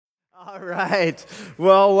All right.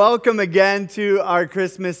 Well, welcome again to our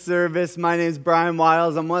Christmas service. My name is Brian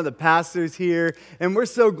Wiles. I'm one of the pastors here, and we're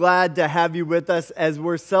so glad to have you with us as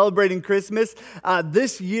we're celebrating Christmas.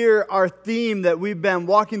 This year, our theme that we've been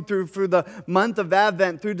walking through for the month of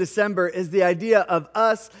Advent through December is the idea of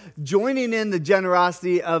us joining in the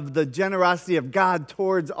generosity of God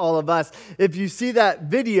towards all of us. If you see that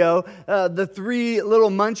video, the three little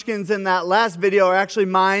munchkins in that last video are actually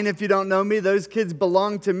mine. If you don't know me, those kids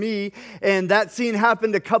belong to me. And that scene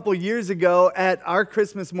happened a couple years ago at our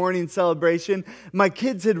Christmas morning celebration. My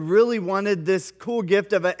kids had really wanted this cool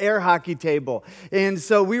gift of an air hockey table. And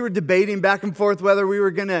so we were debating back and forth whether we were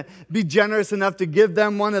going to be generous enough to give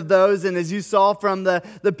them one of those. And as you saw from the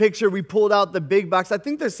picture, we pulled out the big box. I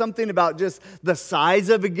think there's something about just the size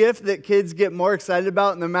of a gift that kids get more excited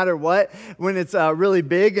about no matter what when it's really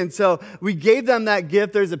big. And so we gave them that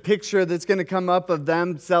gift. There's a picture that's going to come up of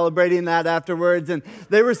them celebrating that afterwards. And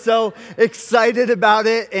they were so excited about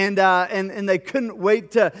it, and they couldn't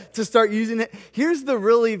wait to start using it. Here's the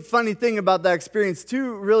really funny thing about that experience,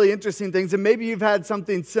 two really interesting things, and maybe you've had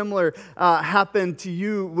something similar happen to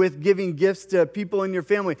you with giving gifts to people in your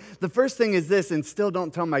family. The first thing is this, and still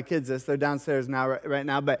don't tell my kids this, they're downstairs now right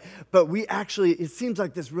now, but we actually, it seems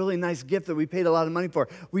like this really nice gift that we paid a lot of money for.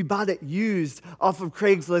 We bought it used off of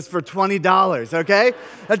Craigslist for $20, okay?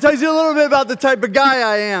 That tells you a little bit about the type of guy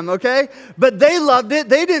I am, okay? But they loved it.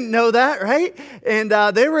 They didn't know that, right? And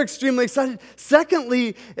they were extremely excited.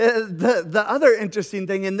 Secondly, the other interesting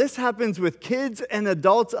thing, and this happens with kids and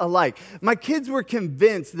adults alike. My kids were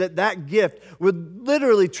convinced that gift would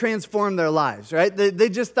literally transform their lives, right? They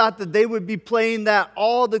just thought that they would be playing that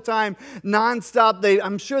all the time, nonstop.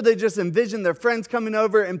 I'm sure they just envisioned their friends coming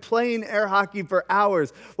over and playing air hockey for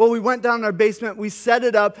hours. Well, we went down in our basement, we set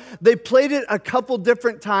it up. They played it a couple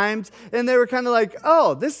different times, and they were kind of like,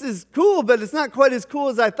 oh, this is cool, but it's not quite as cool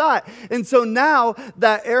as I thought. And so now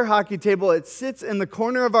that air hockey table, it sits in the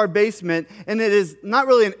corner of our basement, and it is not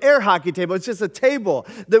really an air hockey table. It's just a table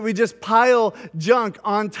that we just pile junk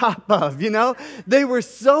on top of, you know? They were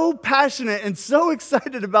so passionate and so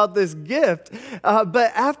excited about this gift,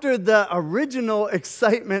 but after the original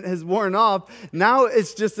excitement has worn off, now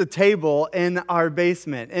it's just a table in our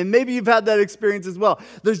basement. And maybe you've had that experience as well.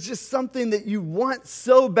 There's just something that you want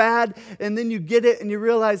so bad, and then you get it and you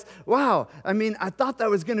realize, wow, I thought that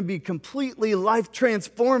was going to be completely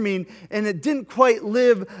life-transforming, and it didn't quite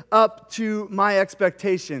live up to my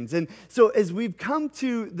expectations. And so as we've come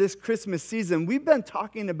to this Christmas season, we've been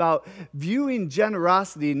talking about viewing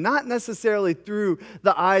generosity, not necessarily through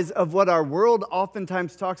the eyes of what our world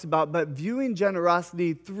oftentimes talks about, but viewing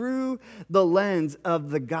generosity through the lens of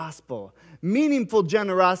the gospel. Meaningful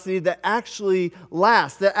generosity that actually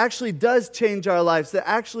lasts, that actually does change our lives, that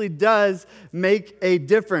actually does make a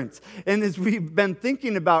difference. And as we've been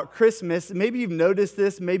thinking about Christmas, maybe you've noticed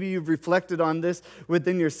this, maybe you've reflected on this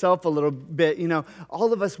within yourself a little bit. You know,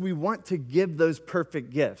 all of us, we want to give those perfect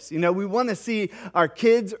gifts. You know, we want to see our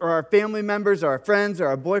kids or our family members or our friends or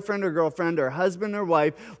our boyfriend or girlfriend or husband or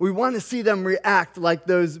wife, we want to see them react like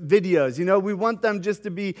those videos. You know, we want them just to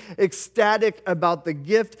be ecstatic about the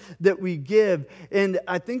gift that we give. And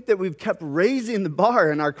I think that we've kept raising the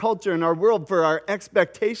bar in our culture and our world for our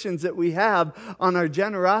expectations that we have on our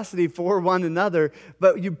generosity for one another.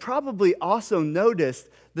 But you probably also noticed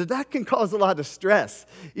that can cause a lot of stress,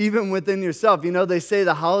 even within yourself. You know, they say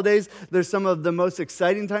the holidays, they're some of the most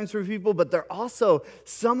exciting times for people, but they're also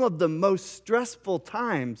some of the most stressful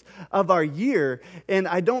times of our year. And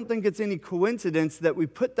I don't think it's any coincidence that we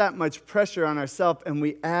put that much pressure on ourselves and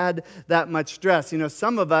we add that much stress. You know,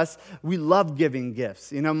 some of us, we love giving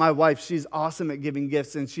gifts. You know, my wife, she's awesome at giving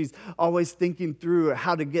gifts, and she's always thinking through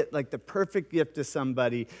how to get like the perfect gift to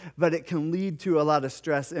somebody, but it can lead to a lot of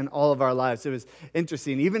stress in all of our lives. It was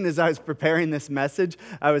interesting. Even as I was preparing this message,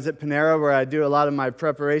 I was at Panera where I do a lot of my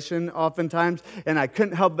preparation oftentimes, and I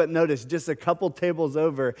couldn't help but notice just a couple tables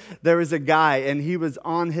over, there was a guy, and he was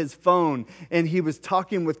on his phone, and he was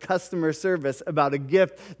talking with customer service about a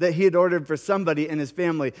gift that he had ordered for somebody in his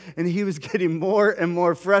family, and he was getting more and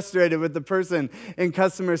more frustrated with the person in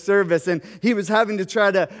customer service, and he was having to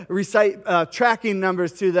try to recite tracking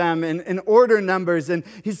numbers to them and order numbers, and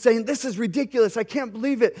he's saying, this is ridiculous, I can't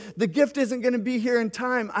believe it, the gift isn't going to be here in time.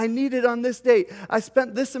 time. I need it on this date. I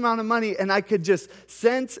spent this amount of money, and I could just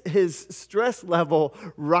sense his stress level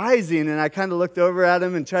rising. And I kind of looked over at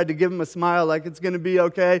him and tried to give him a smile like it's going to be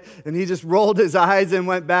okay. And he just rolled his eyes and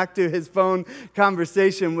went back to his phone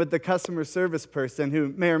conversation with the customer service person who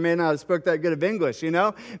may or may not have spoke that good of English, you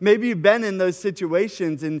know? Maybe you've been in those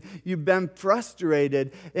situations and you've been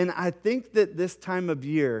frustrated. And I think that this time of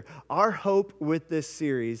year, our hope with this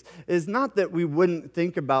series is not that we wouldn't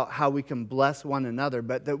think about how we can bless one another,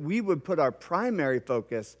 but that we would put our primary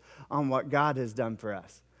focus on what God has done for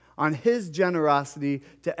us, on his generosity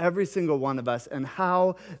to every single one of us and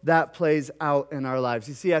how that plays out in our lives.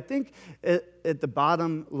 You see, I think at the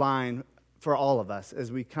bottom line for all of us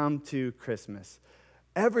as we come to Christmas,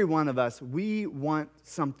 every one of us, we want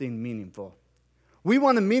something meaningful. We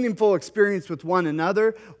want a meaningful experience with one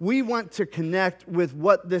another. We want to connect with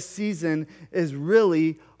what this season is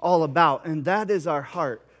really all about. And that is our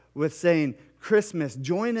heart with saying, Christmas,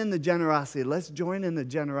 join in the generosity. Let's join in the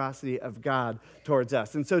generosity of God towards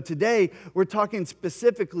us. And so today, we're talking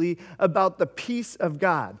specifically about the peace of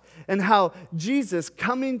God and how Jesus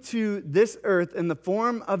coming to this earth in the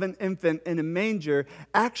form of an infant in a manger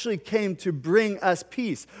actually came to bring us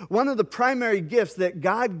peace. One of the primary gifts that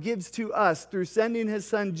God gives to us through sending his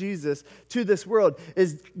son Jesus to this world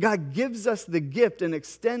is God gives us the gift and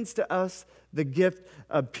extends to us the gift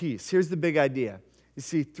of peace. Here's the big idea. You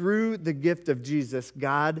see, through the gift of Jesus,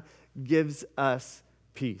 God gives us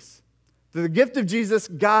peace. Through the gift of Jesus,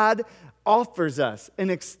 God offers us and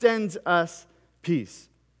extends us peace.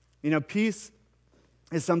 You know, peace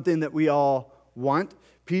is something that we all want.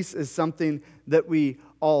 Peace is something that we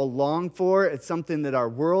all long for. It's something that our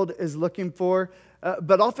world is looking for.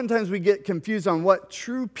 But oftentimes we get confused on what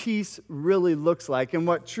true peace really looks like and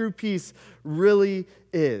what true peace really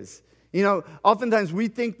is. You know, oftentimes we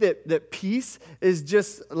think that peace is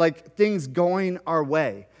just like things going our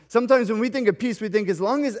way. Sometimes when we think of peace, we think as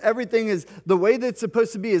long as everything is the way that it's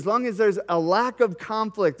supposed to be, as long as there's a lack of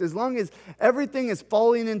conflict, as long as everything is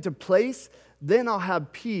falling into place, then I'll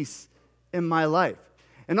have peace in my life.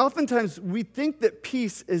 And oftentimes we think that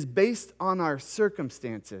peace is based on our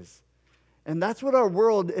circumstances. And that's what our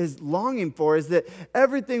world is longing for, is that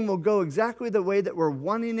everything will go exactly the way that we're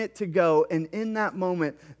wanting it to go. And in that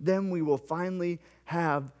moment, then we will finally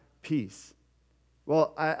have peace.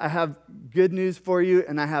 Well, I have good news for you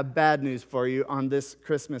and I have bad news for you on this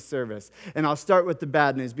Christmas service. And I'll start with the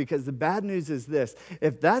bad news, because the bad news is this.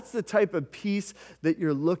 If that's the type of peace that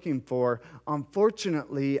you're looking for,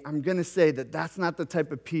 unfortunately, I'm going to say that that's not the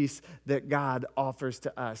type of peace that God offers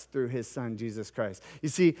to us through his son, Jesus Christ. You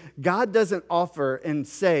see, God doesn't offer and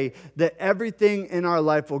say that everything in our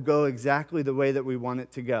life will go exactly the way that we want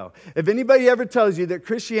it to go. If anybody ever tells you that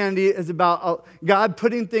Christianity is about God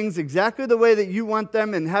putting things exactly the way that you want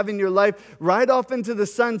them and having your life right off into the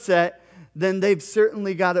sunset, then they've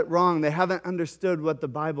certainly got it wrong. They haven't understood what the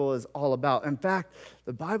Bible is all about. In fact,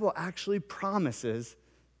 the Bible actually promises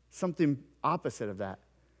something opposite of that.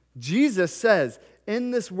 Jesus says,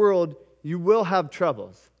 in this world, you will have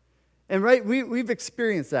troubles. And right, we've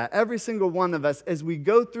experienced that. Every single one of us, as we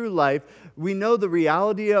go through life, we know the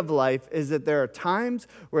reality of life is that there are times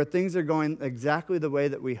where things are going exactly the way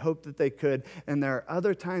that we hope that they could, and there are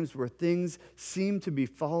other times where things seem to be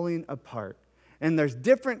falling apart. And there's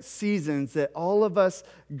different seasons that all of us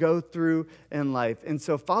go through in life. And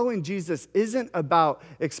so following Jesus isn't about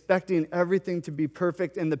expecting everything to be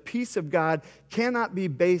perfect, and the peace of God cannot be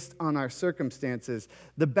based on our circumstances.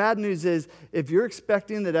 The bad news is, if you're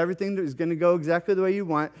expecting that everything is going to go exactly the way you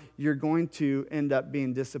want, you're going to end up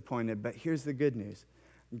being disappointed. But here's the good news.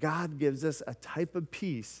 God gives us a type of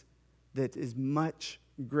peace that is much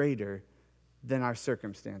greater than our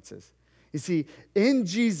circumstances. You see, in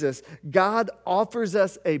Jesus, God offers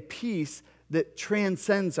us a peace that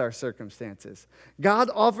transcends our circumstances. God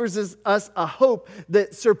offers us a hope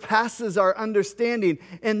that surpasses our understanding,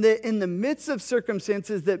 and that in the midst of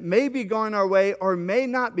circumstances that may be going our way or may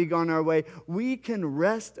not be going our way, we can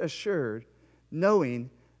rest assured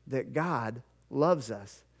knowing that God loves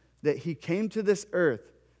us, that he came to this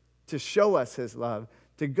earth to show us his love,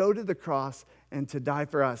 to go to the cross and to die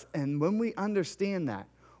for us. And when we understand that,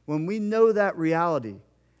 when we know that reality,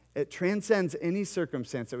 it transcends any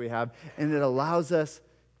circumstance that we have, and it allows us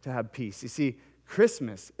to have peace. You see,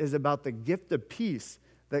 Christmas is about the gift of peace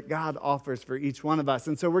that God offers for each one of us.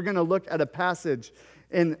 And so we're going to look at a passage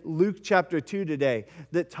in Luke chapter 2 today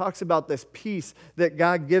that talks about this peace that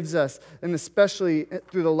God gives us, and especially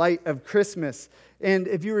through the light of Christmas. And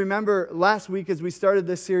if you remember last week as we started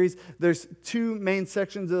this series, there's two main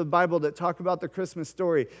sections of the Bible that talk about the Christmas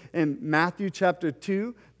story. In Matthew chapter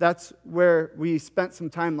 2, that's where we spent some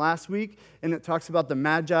time last week, and it talks about the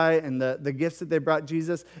Magi and the gifts that they brought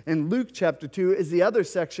Jesus. And Luke chapter 2 is the other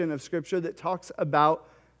section of Scripture that talks about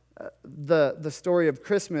the story of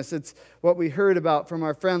Christmas. It's what we heard about from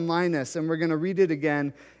our friend Linus, and we're going to read it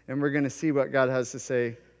again, and we're going to see what God has to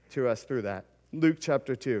say to us through that. Luke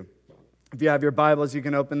chapter 2. If you have your Bibles, you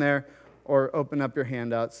can open there or open up your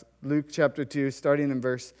handouts. Luke chapter 2, starting in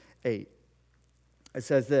verse 8. It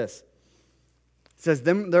says this. It says,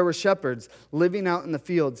 "Then there were shepherds living out in the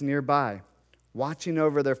fields nearby, watching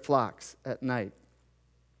over their flocks at night.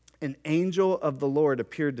 An angel of the Lord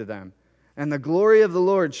appeared to them, and the glory of the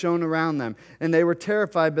Lord shone around them. And they were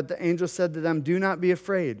terrified, but the angel said to them, 'Do not be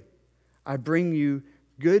afraid. I bring you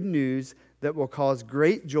good news that will cause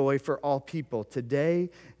great joy for all people. Today,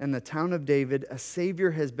 in the town of David, a Savior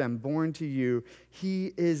has been born to you.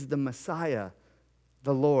 He is the Messiah,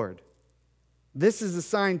 the Lord. This is a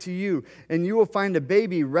sign to you, and you will find a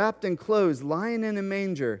baby wrapped in clothes, lying in a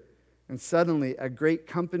manger.' And suddenly a great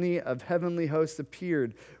company of heavenly hosts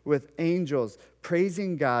appeared with angels,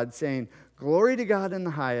 praising God, saying, 'Glory to God in the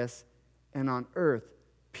highest, and on earth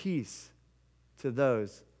peace to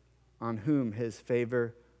those on whom his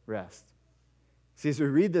favor rests.'" See, as we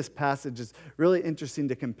read this passage, it's really interesting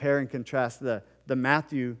to compare and contrast the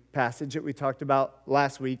Matthew passage that we talked about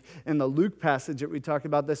last week and the Luke passage that we talked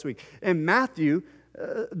about this week. In Matthew,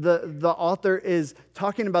 the author is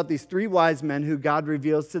talking about these three wise men who God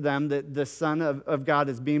reveals to them that the Son of God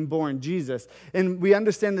is being born, Jesus. And we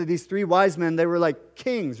understand that these three wise men, they were like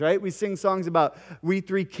kings, right? We sing songs about we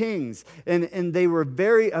three kings. And they were of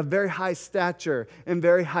very high stature and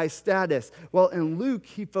very high status. Well, in Luke,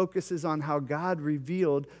 he focuses on how God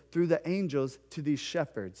revealed through the angels to these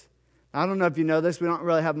shepherds. I don't know if you know this, we don't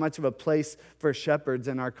really have much of a place for shepherds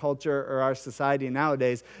in our culture or our society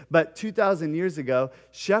nowadays, but 2,000 years ago,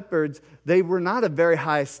 shepherds, they were not a very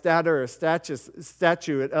high stature or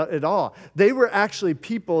statue at all. They were actually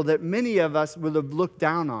people that many of us would have looked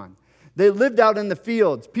down on. They lived out in the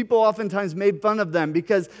fields. People oftentimes made fun of them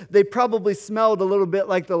because they probably smelled a little bit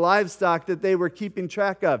like the livestock that they were keeping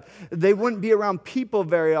track of. They wouldn't be around people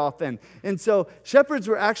very often. And so shepherds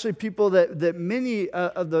were actually people that many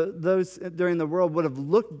of those during the world would have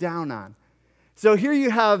looked down on. So here you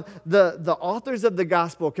have the authors of the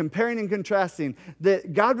gospel comparing and contrasting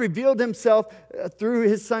that God revealed himself through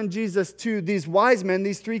his son Jesus to these wise men,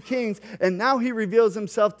 these three kings, and now he reveals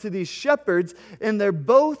himself to these shepherds, and they're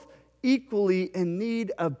both equally in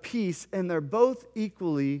need of peace, and they're both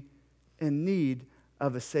equally in need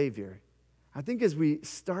of a Savior. I think as we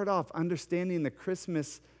start off understanding the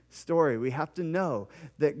Christmas story, we have to know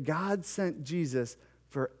that God sent Jesus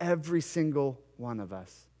for every single one of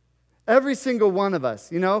us. Every single one of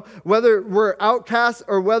us, whether we're outcasts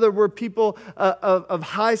or whether we're people of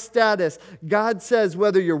high status, God says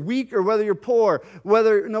whether you're weak or whether you're poor,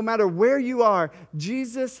 no matter where you are,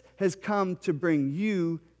 Jesus has come to bring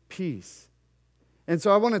you peace. And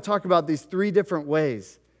so I want to talk about these three different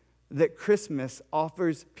ways that Christmas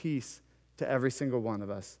offers peace to every single one of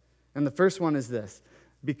us. And the first one is this: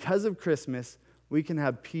 because of Christmas, we can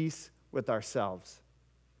have peace with ourselves.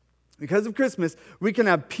 Because of Christmas, we can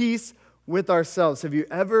have peace with ourselves. Have you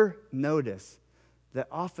ever noticed that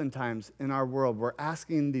oftentimes in our world, we're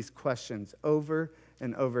asking these questions over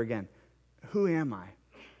and over again? Who am I?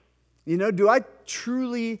 Do I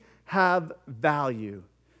truly have value?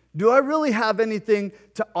 Do I really have anything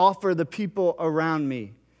to offer the people around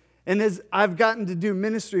me? And as I've gotten to do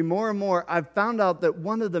ministry more and more, I've found out that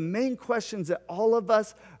one of the main questions that all of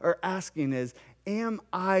us are asking is, am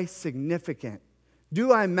I significant?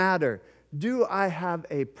 Do I matter? Do I have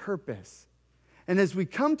a purpose? And as we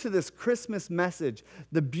come to this Christmas message,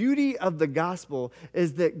 the beauty of the gospel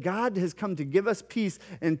is that God has come to give us peace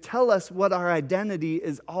and tell us what our identity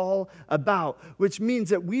is all about, which means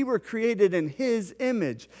that we were created in his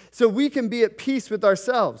image, so we can be at peace with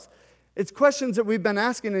ourselves. It's questions that we've been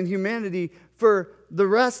asking in humanity for the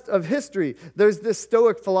rest of history. There's this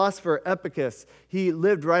Stoic philosopher, Epictetus. He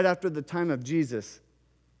lived right after the time of Jesus.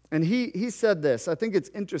 And he said this. I think it's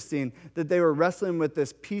interesting that they were wrestling with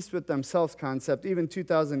this peace with themselves concept even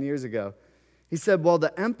 2,000 years ago. He said, while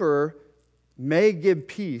the emperor may give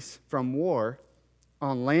peace from war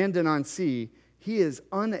on land and on sea, he is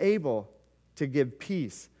unable to give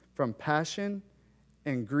peace from passion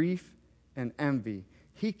and grief and envy.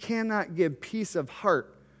 He cannot give peace of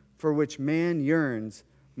heart for which man yearns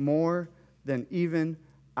more than even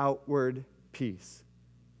outward peace.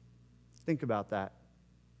 Think about that.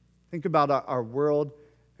 Think about our world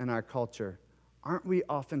and our culture. Aren't we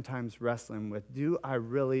oftentimes wrestling with, do I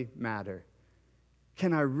really matter?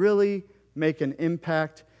 Can I really make an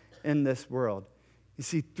impact in this world? You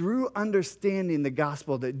see, through understanding the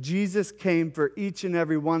gospel that Jesus came for each and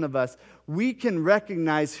every one of us, we can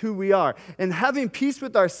recognize who we are. And having peace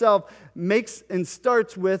with ourselves makes and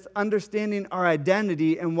starts with understanding our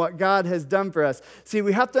identity and what God has done for us. See,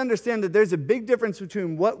 we have to understand that there's a big difference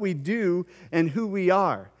between what we do and who we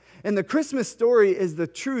are. And the Christmas story is the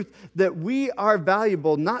truth that we are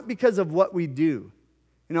valuable not because of what we do.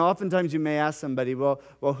 You know, oftentimes you may ask somebody, well,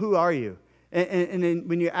 who are you? And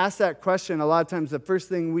when you ask that question, a lot of times the first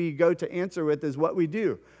thing we go to answer with is what we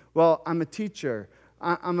do. Well, I'm a teacher.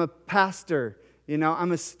 I'm a pastor. You know,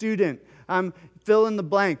 I'm a student. I'm fill in the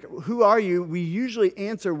blank. Who are you? We usually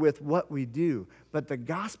answer with what we do. But the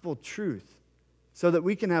gospel truth, so that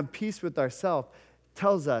we can have peace with ourselves,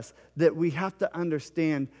 tells us that we have to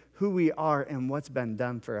understand who we are and what's been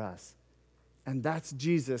done for us. And that's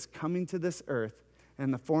Jesus coming to this earth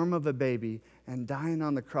in the form of a baby and dying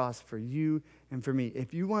on the cross for you and for me.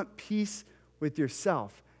 If you want peace with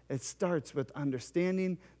yourself, it starts with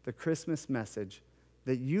understanding the Christmas message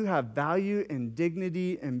that you have value and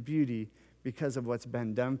dignity and beauty because of what's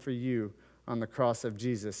been done for you on the cross of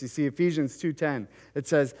Jesus. You see, Ephesians 2:10, it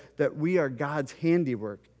says that we are God's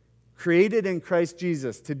handiwork, created in Christ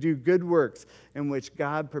Jesus to do good works in which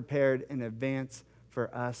God prepared in advance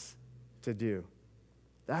for us to do.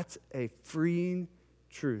 That's a freeing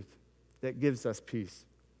truth that gives us peace.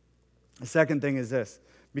 The second thing is this.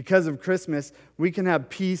 Because of Christmas, we can have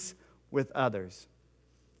peace with others.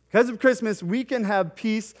 Because of Christmas, we can have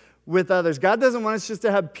peace with others. God doesn't want us just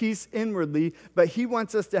to have peace inwardly, but He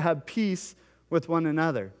wants us to have peace with one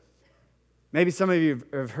another. Maybe some of you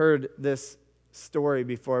have heard this story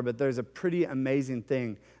before, but there's a pretty amazing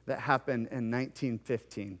thing that happened in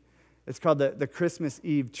 1915. It's called the Christmas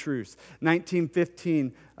Eve Truce.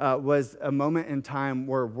 1915 was a moment in time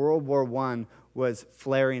where World War I was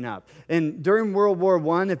flaring up. And during World War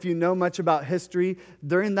I, if you know much about history,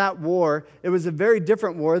 during that war, it was a very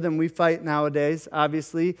different war than we fight nowadays,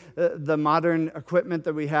 obviously. The modern equipment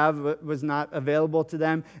that we have was not available to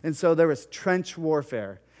them, and so there was trench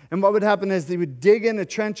warfare. And what would happen is they would dig in a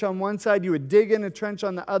trench on one side, you would dig in a trench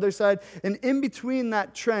on the other side, and in between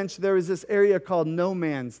that trench, there was this area called no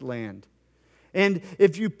man's land. And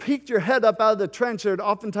if you peeked your head up out of the trench, there would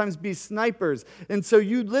oftentimes be snipers. And so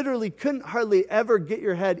you literally couldn't hardly ever get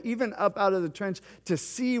your head even up out of the trench to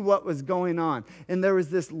see what was going on. And there was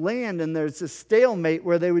this land and there's this stalemate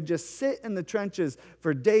where they would just sit in the trenches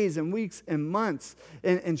for days and weeks and months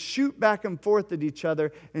and shoot back and forth at each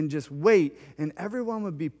other and just wait. And everyone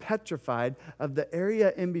would be petrified of the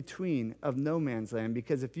area in between of no man's land,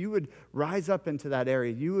 because if you would rise up into that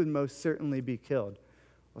area, you would most certainly be killed.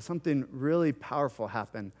 Well, something really powerful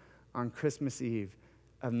happened on Christmas Eve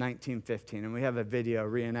of 1915, and we have a video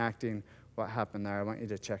reenacting what happened there. I want you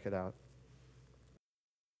to check it out.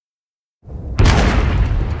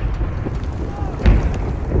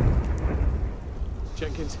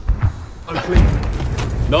 Jenkins, Oakley.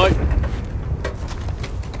 No.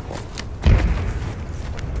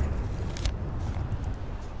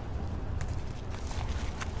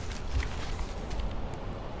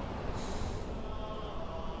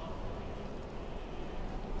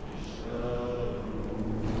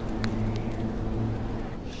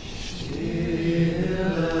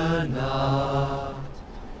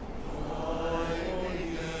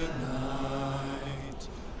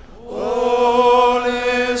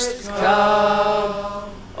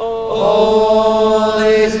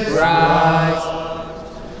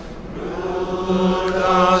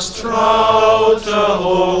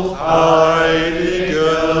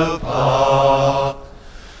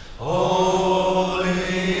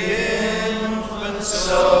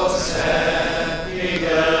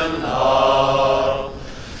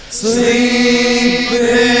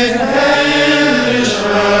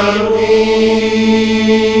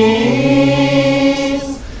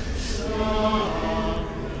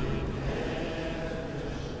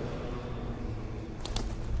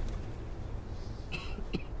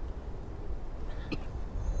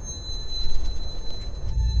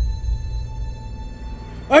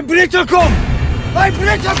 Ein Blitzer kommt! Ein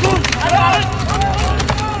Blitzer kommt!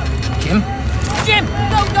 Jim? Jim,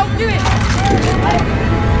 don't do it!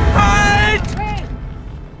 Halt!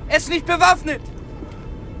 Er ist nicht bewaffnet!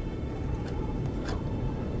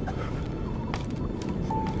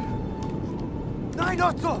 Nein,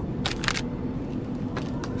 Otto!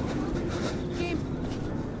 Jim!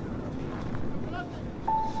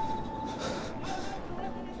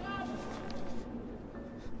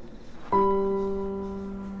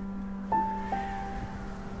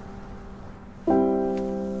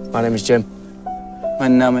 My name is Jim.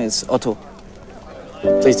 Mein Name ist Otto.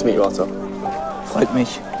 Pleased to meet you, Otto. Freut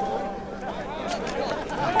mich.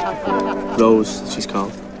 Rose, she's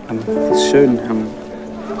called. Das ist schön.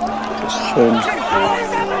 Das ist schön.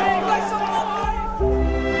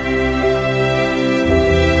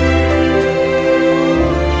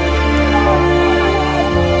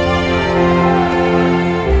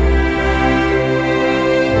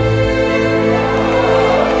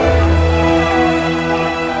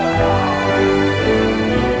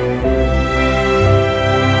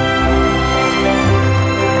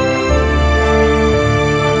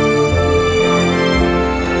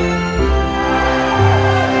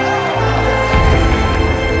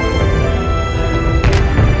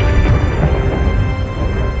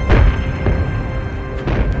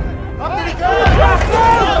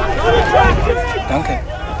 Danke.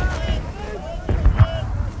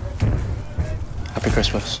 Happy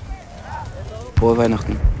Christmas. Frohe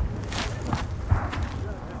Weihnachten.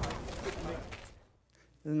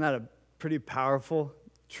 Isn't that a pretty powerful,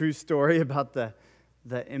 true story about the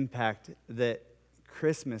impact that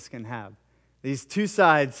Christmas can have? These two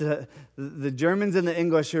sides, the Germans and the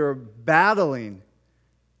English who are battling,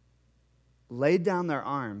 laid down their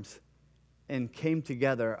arms and came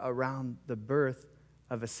together around the birth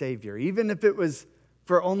of a Savior. Even if it was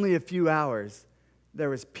for only a few hours, there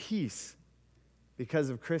was peace because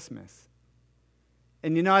of Christmas.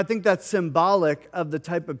 And you know, I think that's symbolic of the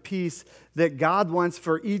type of peace that God wants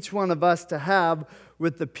for each one of us to have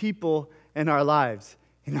with the people in our lives.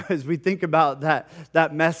 You know, as we think about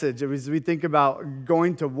that message, as we think about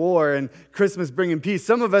going to war and Christmas bringing peace,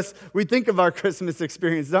 some of us, we think of our Christmas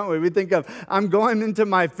experience, don't we? We think of, I'm going into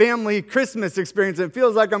my family Christmas experience. It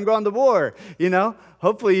feels like I'm going to war, you know?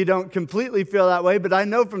 Hopefully you don't completely feel that way, but I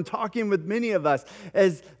know from talking with many of us,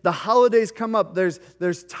 as the holidays come up,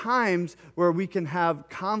 there's times where we can have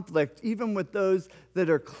conflict, even with those that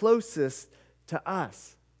are closest to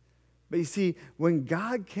us. But you see, when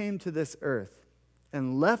God came to this earth,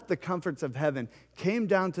 and left the comforts of heaven, came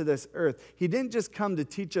down to this earth, he didn't just come to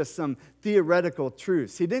teach us some theoretical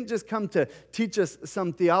truths. He didn't just come to teach us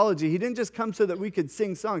some theology. He didn't just come so that we could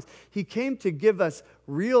sing songs. He came to give us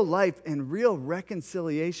real life and real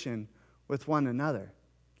reconciliation with one another.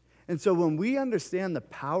 And so when we understand the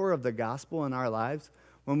power of the gospel in our lives,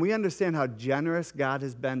 when we understand how generous God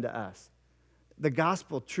has been to us, the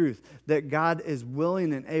gospel truth that God is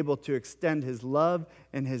willing and able to extend his love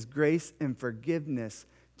and his grace and forgiveness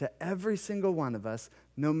to every single one of us,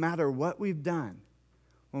 no matter what we've done.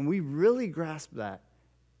 When we really grasp that,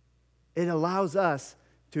 it allows us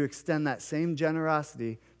to extend that same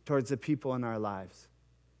generosity towards the people in our lives.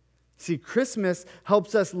 See, Christmas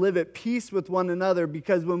helps us live at peace with one another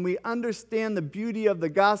because when we understand the beauty of the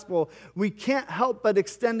gospel, we can't help but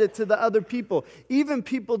extend it to the other people, even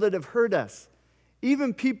people that have hurt us.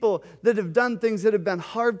 Even people that have done things that have been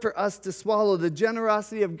hard for us to swallow. The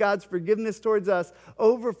generosity of God's forgiveness towards us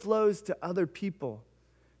overflows to other people.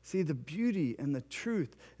 See, the beauty and the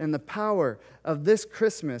truth and the power of this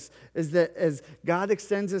Christmas is that as God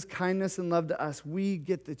extends his kindness and love to us, we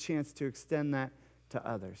get the chance to extend that to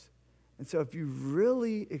others. And so if you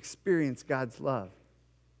really experience God's love,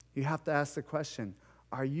 you have to ask the question,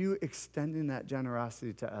 are you extending that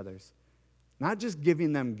generosity to others? Not just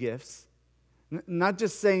giving them gifts, not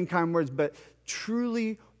just saying kind words, but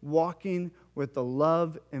truly walking with the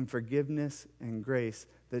love and forgiveness and grace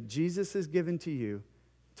that Jesus has given to you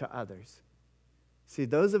to others. See,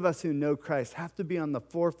 those of us who know Christ have to be on the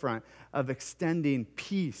forefront of extending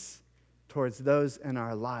peace towards those in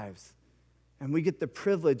our lives. And we get the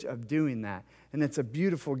privilege of doing that. And it's a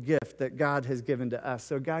beautiful gift that God has given to us.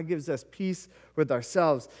 So God gives us peace with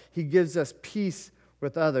ourselves. He gives us peace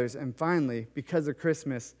with others. And finally, because of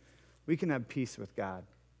Christmas, we can have peace with God.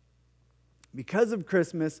 Because of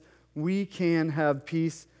Christmas, we can have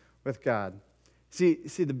peace with God. See,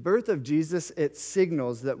 the birth of Jesus, it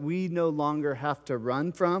signals that we no longer have to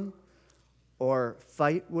run from or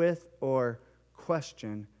fight with or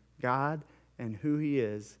question God and who he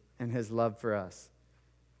is and his love for us.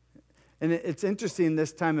 And it's interesting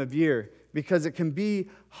this time of year because it can be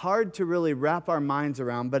hard to really wrap our minds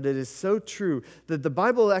around, but it is so true that the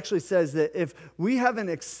Bible actually says that if we haven't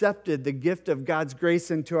accepted the gift of God's grace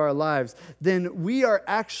into our lives, then we are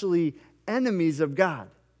actually enemies of God.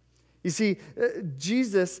 You see,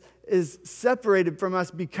 Jesus is separated from us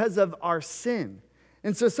because of our sin.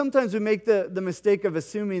 And so sometimes we make the mistake of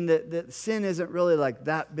assuming that sin isn't really like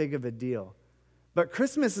that big of a deal. But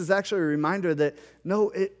Christmas is actually a reminder that,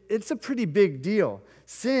 no, it's a pretty big deal.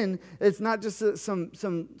 Sin, it's not just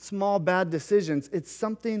some small bad decisions. It's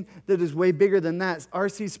something that is way bigger than that.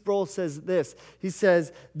 R.C. Sproul says this. He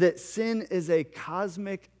says that sin is a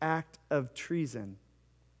cosmic act of treason.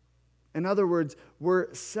 In other words,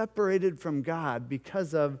 we're separated from God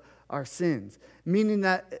because of our sins, meaning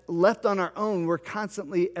that left on our own, we're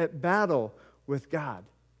constantly at battle with God.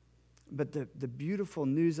 But the beautiful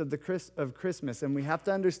news of Christmas, and we have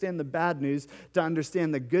to understand the bad news to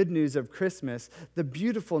understand the good news of Christmas. The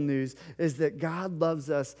beautiful news is that God loves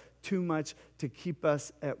us too much to keep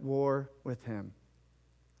us at war with him.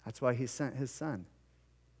 That's why he sent his son.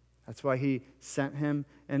 That's why he sent him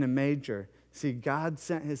in a manger. See, God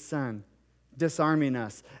sent his son, disarming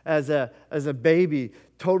us as a baby,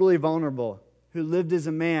 totally vulnerable, who lived as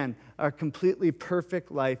a man, a completely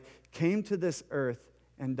perfect life, came to this earth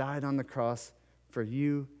and died on the cross for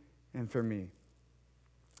you and for me.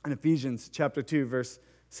 In Ephesians chapter 2, verse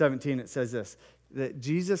 17, it says this, that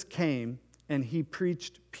Jesus came and he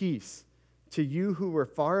preached peace to you who were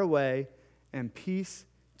far away and peace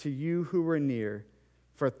to you who were near.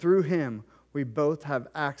 For through him we both have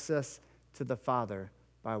access to the Father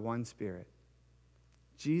by one Spirit.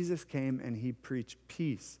 Jesus came and he preached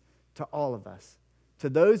peace to all of us. To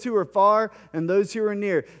those who are far and those who are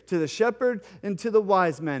near, to the shepherd and to the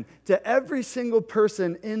wise men, to every single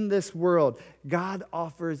person in this world, God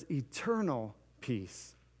offers eternal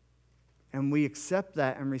peace. And we accept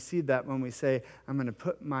that and receive that when we say, I'm going to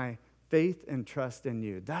put my faith and trust in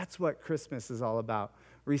you. That's what Christmas is all about,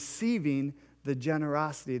 receiving the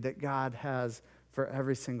generosity that God has for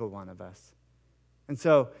every single one of us. And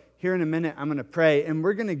so here in a minute, I'm going to pray, and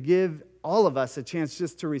we're going to give all of us a chance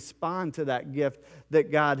just to respond to that gift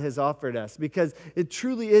that God has offered us, because it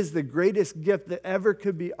truly is the greatest gift that ever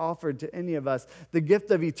could be offered to any of us, the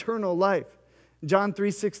gift of eternal life. John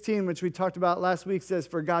 3:16, which we talked about last week, says,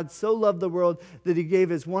 "For God so loved the world that he gave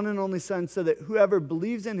his one and only Son, so that whoever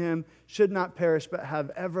believes in him should not perish but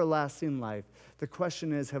have everlasting life." The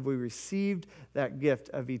question is, have we received that gift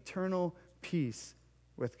of eternal peace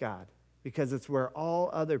with God? Because it's where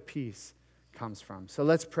all other peace comes from. So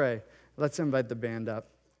let's pray. Let's invite the band up.